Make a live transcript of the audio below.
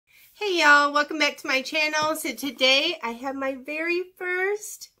Hey y'all, welcome back to my channel. So today I have my very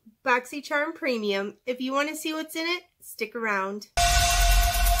first Boxycharm Premium. If you want to see what's in it, stick around.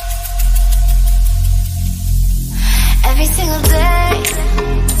 Every single day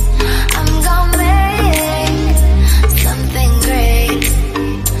I'm gonna make something great.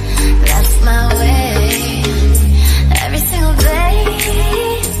 That's my way. Every single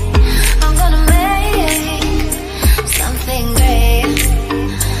day I'm gonna make something great.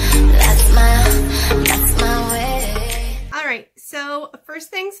 That's my way. Alright, so first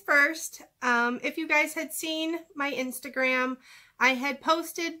things first, if you guys had seen my Instagram, I had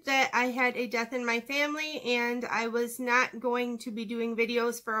posted that I had a death in my family and I was not going to be doing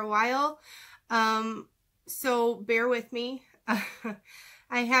videos for a while. So bear with me. I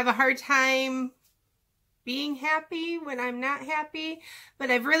have a hard time being happy when I'm not happy,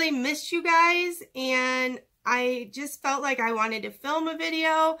 but I've really missed you guys and I just felt like I wanted to film a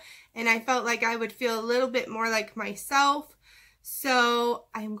video and I felt like I would feel a little bit more like myself. So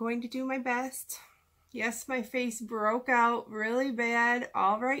I'm going to do my best. Yes, my face broke out really bad,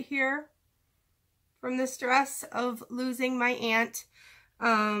 all right here, from the stress of losing my aunt.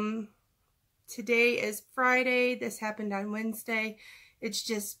 Today is Friday. This happened on Wednesday. It's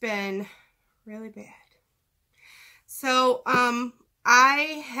just been really bad. So,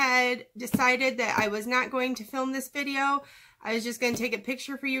 I had decided that I was not going to film this video. I was just going to take a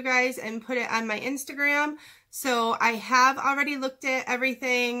picture for you guys and put it on my Instagram. So I have already looked at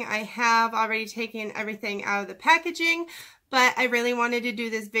everything. I have already taken everything out of the packaging, but I really wanted to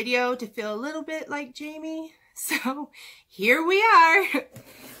do this video to feel a little bit like Jamie. So here we are.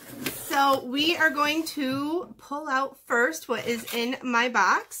 So we are going to pull out first what is in my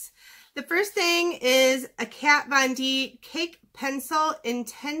box. The first thing is a Kat Von D Cake Pencil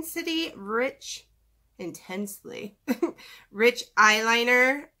Intensely Rich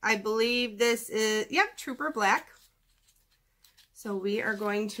eyeliner. I believe this is, yep, Trooper Black. So we are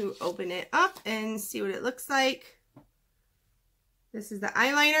going to open it up and see what it looks like. This is the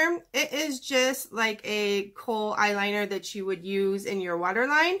eyeliner. It is just like a kohl eyeliner that you would use in your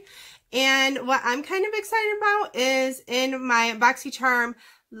waterline. And what I'm kind of excited about is in my Boxycharm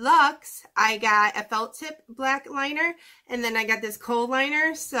Luxe, I got a felt tip black liner, and then I got this kohl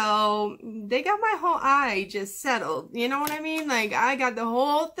liner, so they got my whole eye just settled. You know what I mean? Like, I got the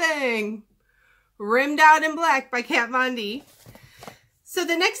whole thing rimmed out in black by Kat Von D. So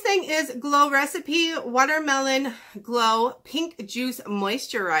the next thing is Glow Recipe Watermelon Glow Pink Juice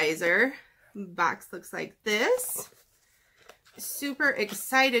Moisturizer. Box looks like this. Super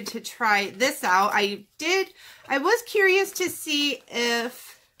excited to try this out. I was curious to see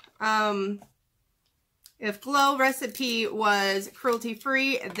if Glow Recipe was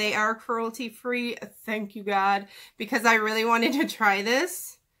cruelty-free. They are cruelty-free, thank you God, because I really wanted to try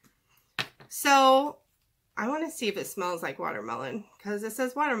this. So I want to see if it smells like watermelon, because it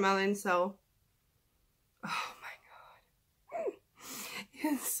says watermelon, so oh my God.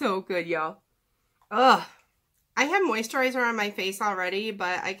 It's so good, y'all. Ugh. I have moisturizer on my face already,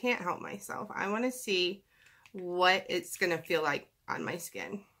 but I can't help myself. I want to see what it's going to feel like on my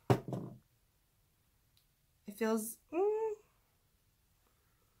skin. It feels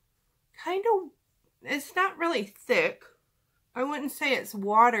kind of, it's not really thick. I wouldn't say it's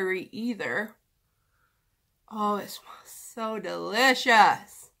watery either. Oh, it smells so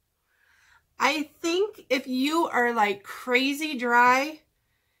delicious. I think if you are like crazy dry,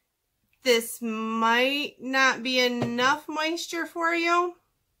 this might not be enough moisture for you.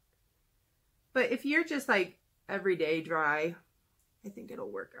 But if you're just like everyday dry, I think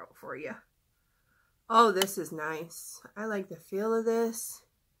it'll work out for you. Oh, this is nice. I like the feel of this.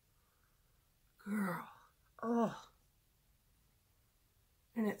 Girl. Oh.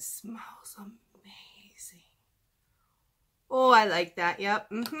 And it smells amazing. Oh, I like that.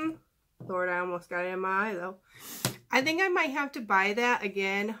 Yep. Lord, I almost got it in my eye though. I think I might have to buy that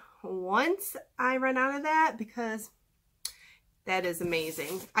again once I run out of that, because that is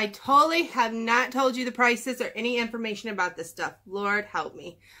amazing. I totally have not told you the prices or any information about this stuff. Lord help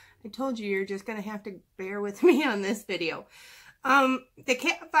me. I told you you're just gonna have to bear with me on this video. The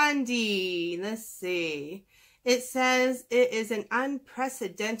Kat Von D, let's see. It says it is an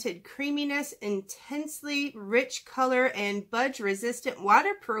unprecedented creaminess, intensely rich color, and budge resistant,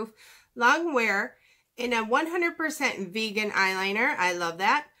 waterproof, long wear in a 100% vegan eyeliner. I love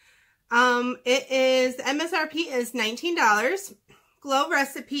that. It is, the MSRP is $19. Glow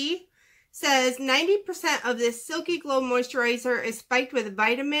Recipe says 90% of this silky glow moisturizer is spiked with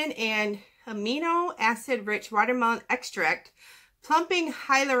vitamin and amino acid rich watermelon extract, plumping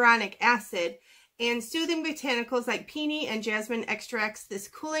hyaluronic acid, and soothing botanicals like peony and jasmine extracts. This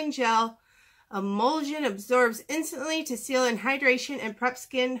cooling gel emulsion absorbs instantly to seal in hydration and prep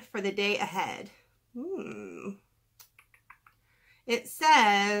skin for the day ahead. It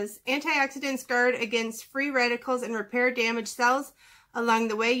says antioxidants guard against free radicals and repair damaged cells along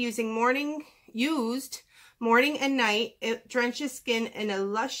the way using morning and night. It drenches skin in a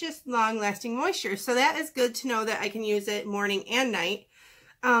luscious, long-lasting moisture. So that is good to know that I can use it morning and night.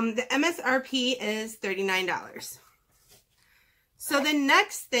 The MSRP is $39. So the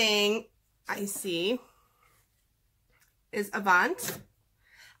next thing I see is Avant.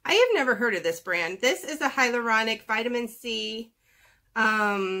 I have never heard of this brand. This is a hyaluronic vitamin C,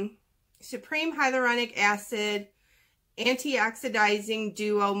 supreme hyaluronic acid, antioxidizing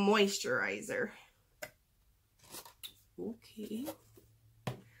duo moisturizer. Okay.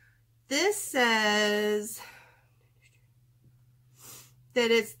 This says that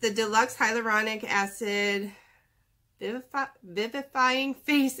it's the deluxe hyaluronic acid vivifying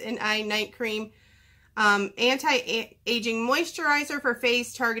face and eye night cream, anti-aging moisturizer for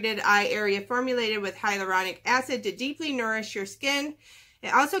face, targeted eye area, formulated with hyaluronic acid to deeply nourish your skin.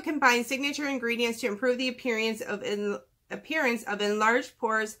 It also combines signature ingredients to improve the appearance of enlarged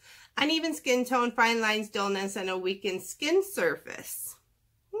pores, uneven skin tone, fine lines, dullness, and a weakened skin surface.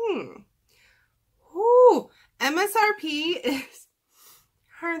 MSRP is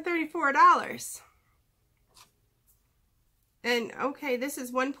 $134. And okay, this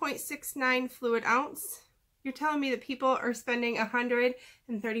is 1.69 fluid ounce. You're telling me that people are spending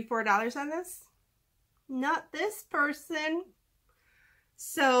 $134 on this? Not this person.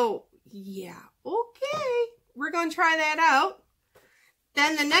 So yeah, okay. We're going to try that out.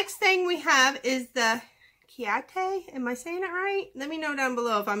 Then the next thing we have is the Chiate. Am I saying it right? Let me know down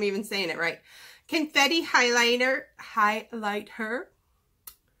below if I'm even saying it right. Confetti highlighter.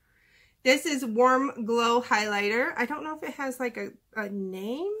 This is Warm Glow Highlighter. I don't know if it has like a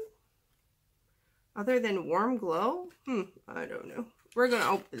name other than Warm Glow. I don't know. We're going to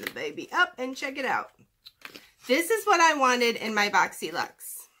open the baby up and check it out. This is what I wanted in my Boxy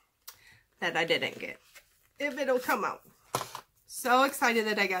Luxe that I didn't get. If it'll come out. So excited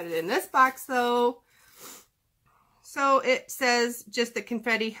that I got it in this box though. So it says just the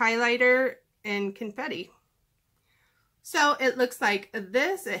confetti highlighter and confetti. So it looks like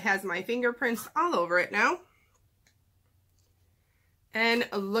this. It has my fingerprints all over it now. And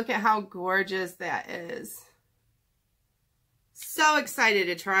look at how gorgeous that is. So excited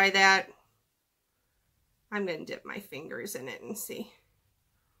to try that. I'm going to dip my fingers in it and see.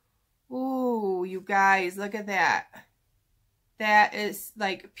 Ooh, you guys, look at that. That is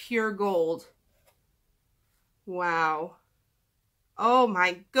like pure gold. Wow. Oh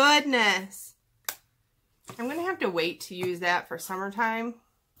my goodness. I'm going to have to wait to use that for summertime.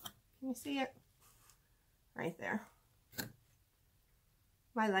 Can you see it? Right there.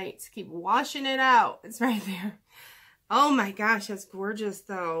 My lights keep washing it out. It's right there. Oh my gosh, that's gorgeous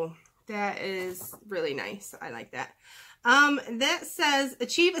though. That is really nice. I like that. That says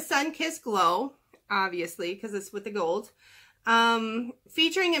achieve a sun-kissed glow, obviously, because it's with the gold.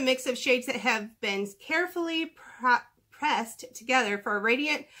 Featuring a mix of shades that have been carefully pressed together for a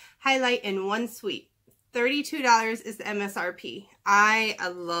radiant highlight in one sweep. $32 is the MSRP. I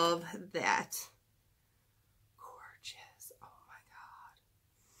love that. Gorgeous. Oh my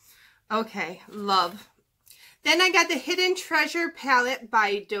God. Okay, love. Then I got the Hidden Treasure palette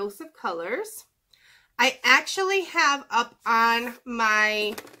by Dose of Colors. I actually have up on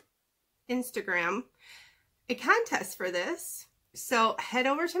my Instagram a contest for this. So head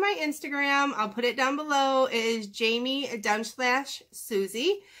over to my Instagram. I'll put it down below. It is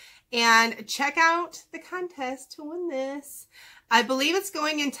Jamie_Susie. And check out the contest to win this. I believe it's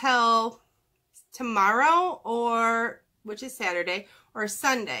going until tomorrow, which is Saturday, or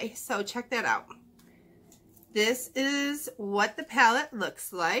Sunday. So check that out. This is what the palette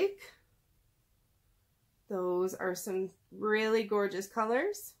looks like. Those are some really gorgeous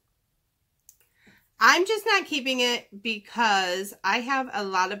colors. I'm just not keeping it because I have a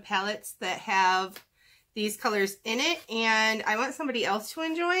lot of palettes that have these colors in it and I want somebody else to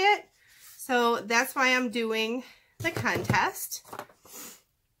enjoy it. So that's why I'm doing the contest.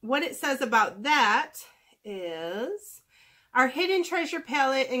 What it says about that is our Hidden Treasure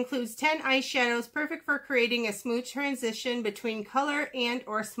palette includes 10 eyeshadows, perfect for creating a smooth transition between color and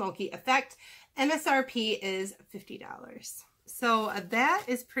or smoky effect. MSRP is $50. So that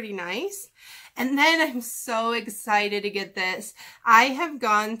is pretty nice. And then I'm so excited to get this. I have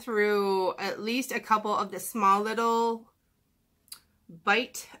gone through at least a couple of the small little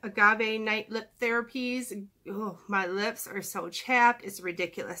Bite Agave Night Lip Therapies. Oh, my lips are so chapped. It's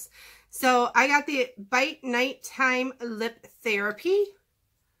ridiculous. So I got the Bite Nighttime Lip Therapy.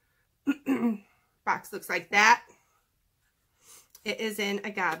 Box looks like that. It is in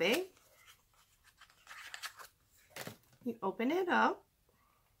agave. You open it up.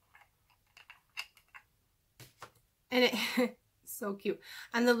 And it so cute.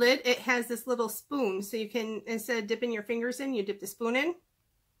 On the lid, it has this little spoon. So you can, instead of dipping your fingers in, you dip the spoon in.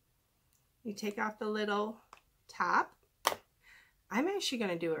 You take off the little top. I'm actually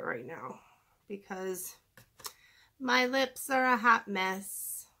going to do it right now because my lips are a hot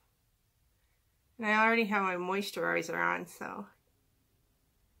mess. And I already have my moisturizer on, so.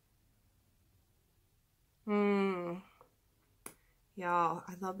 Y'all,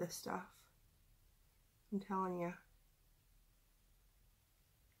 I love this stuff. I'm telling you.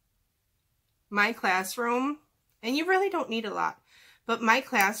 My classroom, and you really don't need a lot, but my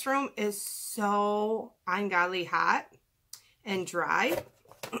classroom is so ungodly hot and dry.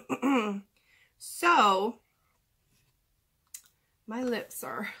 So my lips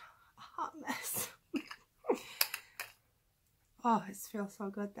are a hot mess. Oh, it feels so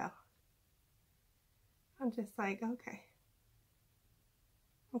good though. I'm just like, okay.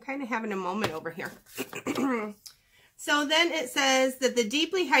 I'm kind of having a moment over here. So then it says that the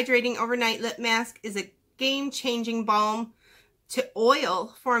Deeply Hydrating Overnight Lip Mask is a game-changing balm to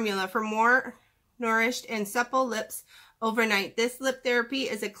oil formula for more nourished and supple lips overnight. This lip therapy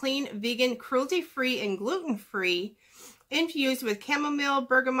is a clean, vegan, cruelty-free, and gluten-free, infused with chamomile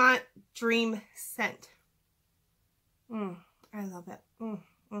bergamot dream scent. I love it.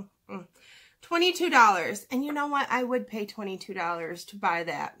 $22. And you know what? I would pay $22 to buy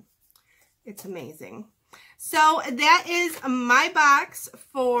that. It's amazing. So that is my box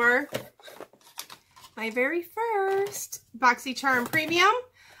for my very first Boxycharm Premium.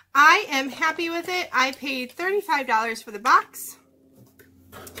 I am happy with it. I paid $35 for the box.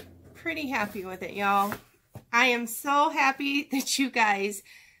 Pretty happy with it, y'all. I am so happy that you guys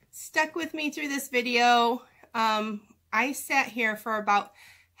stuck with me through this video. I sat here for about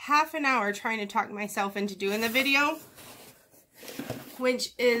half an hour trying to talk myself into doing the video,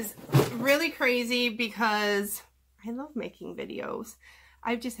 which is really crazy because I love making videos.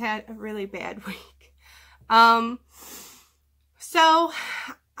 I've just had a really bad week. So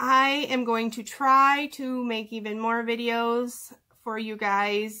I am going to try to make even more videos for you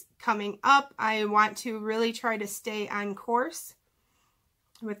guys coming up. I want to really try to stay on course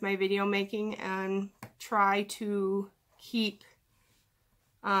with my video making and try to keep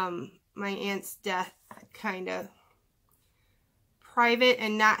my aunt's death kind of private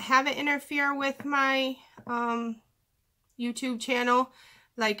and not have it interfere with my YouTube channel.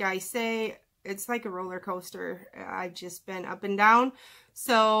 Like I say, it's like a roller coaster. I've just been up and down.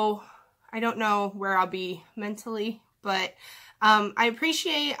 So I don't know where I'll be mentally, but I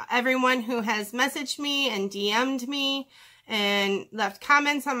appreciate everyone who has messaged me and DM'd me and left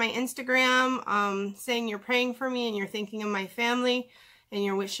comments on my Instagram saying you're praying for me and you're thinking of my family and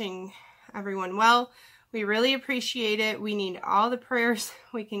you're wishing everyone well. We really appreciate it. We need all the prayers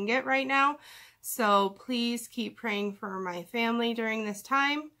we can get right now. So please keep praying for my family during this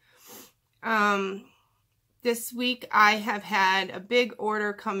time. This week I have had a big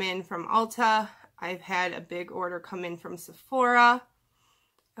order come in from Ulta. I've had a big order come in from Sephora.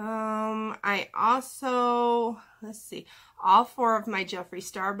 I also, let's see, all 4 of my Jeffree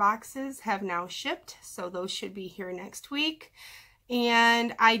Star boxes have now shipped. So those should be here next week.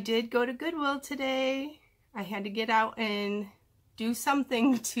 And I did go to Goodwill today. I had to get out and do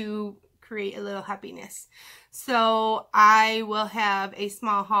something to create a little happiness. So I will have a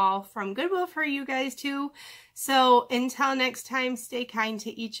small haul from Goodwill for you guys too. So until next time, stay kind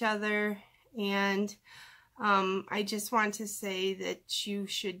to each other. And I just want to say that you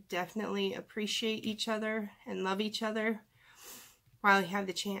should definitely appreciate each other and love each other while you have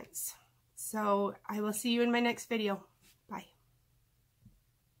the chance. So I will see you in my next video.